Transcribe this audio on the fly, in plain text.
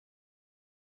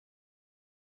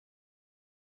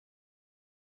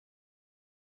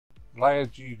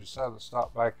glad you decided to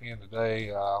stop back in today.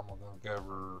 I'm going to go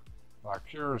over my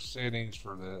Cura settings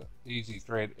for the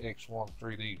Easythread X1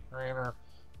 3D printer.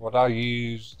 What I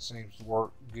use seems to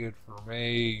work good for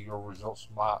me. Your results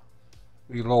might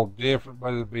be a little different,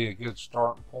 but it'll be a good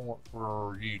starting point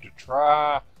for you to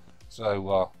try.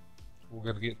 So we're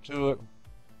going to get to it.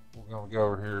 We're going to go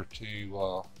over here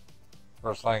to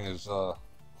first thing is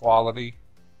quality.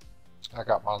 I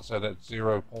got mine set at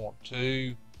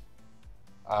 0.2.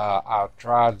 I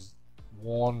tried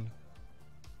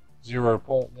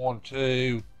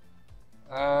 0.12.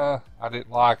 I didn't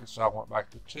like it, so I went back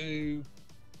to 2.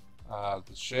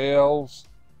 The shells,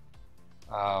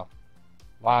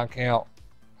 line count,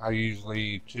 I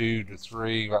usually 2 to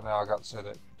 3. Right now I got set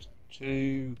at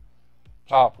 2.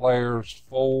 Top layers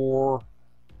 4.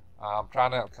 I'm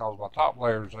trying out because my top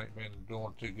layers ain't been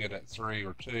doing too good at 3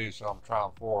 or 2, so I'm trying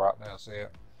 4 right now, see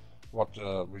what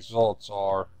the results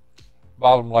are.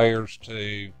 Bottom layers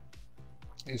 2.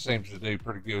 It seems to do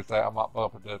pretty good with that. I might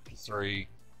bump it up to 3.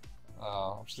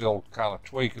 I'm still kind of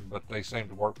tweaking, but they seem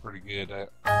to work pretty good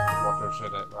at what they're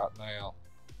set at right now.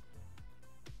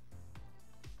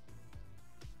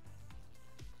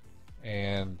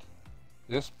 And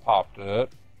this popped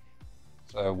up,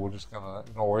 so we're just going to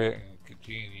ignore it and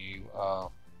continue.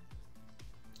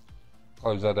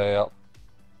 Close that out.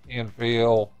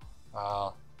 Infill,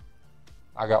 I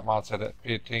got mine set at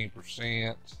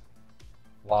 15%.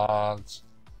 Lines,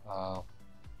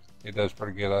 it does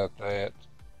pretty good at that.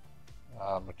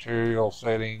 Material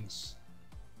settings,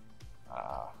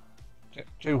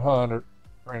 200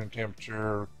 printing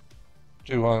temperature,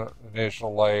 200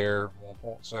 initial layer,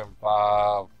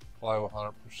 1.75 flow,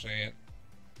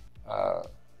 100%.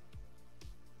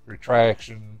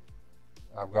 Retraction,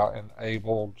 I've got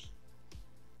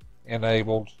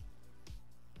enabled.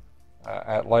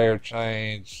 At layer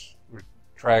change,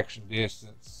 retraction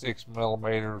distance 6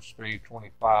 millimeters, speed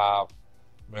 25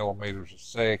 millimeters a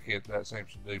second. That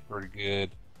seems to do pretty good.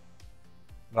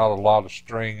 Not a lot of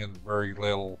stringing, very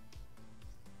little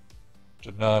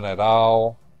to none at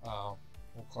all. We'll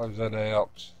close that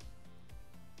out.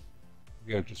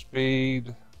 Go to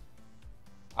speed.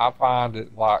 I find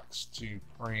it likes to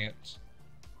print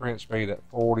speed at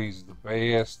 40 is the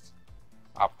best.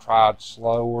 I've tried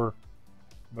slower,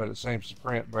 but it seems to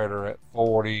print better at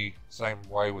 40. Same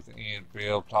way with the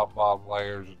infill, top and bottom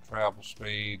layers, and travel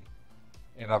speed.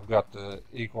 And I've got the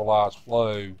equalized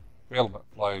flow, filament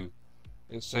flow.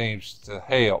 It seems to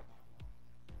help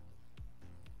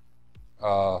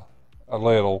a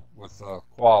little with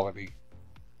quality.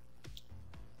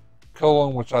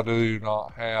 Cooling, which I do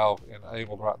not have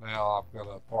enabled right now. I've got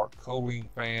a part cooling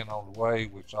fan on the way,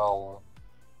 which I'll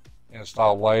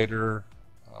install later.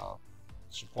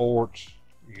 Support,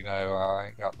 you know, I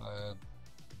ain't got none.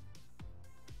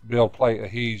 Build plate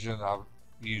adhesion, I've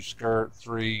used skirt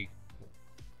 3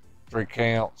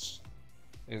 counts.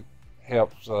 It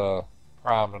helps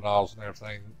prime the nozzle and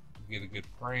everything to get a good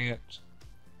print.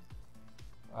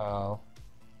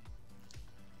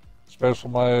 Special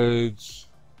modes,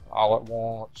 all at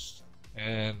once,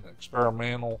 and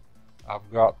experimental.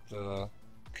 I've got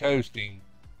coasting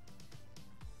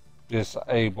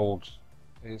disabled.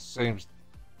 It seems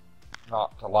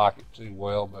not to like it too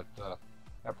well, but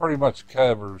that pretty much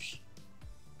covers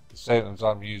the settings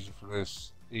I'm using for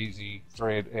this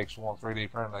Easythread X1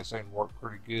 3D printer. They seem to work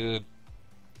pretty good.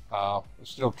 It's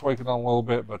still tweaking on a little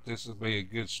bit, but this will be a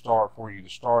good start for you to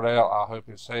start out. I hope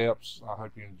this helps. I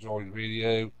hope you enjoyed the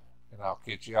video, and I'll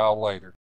catch you all later.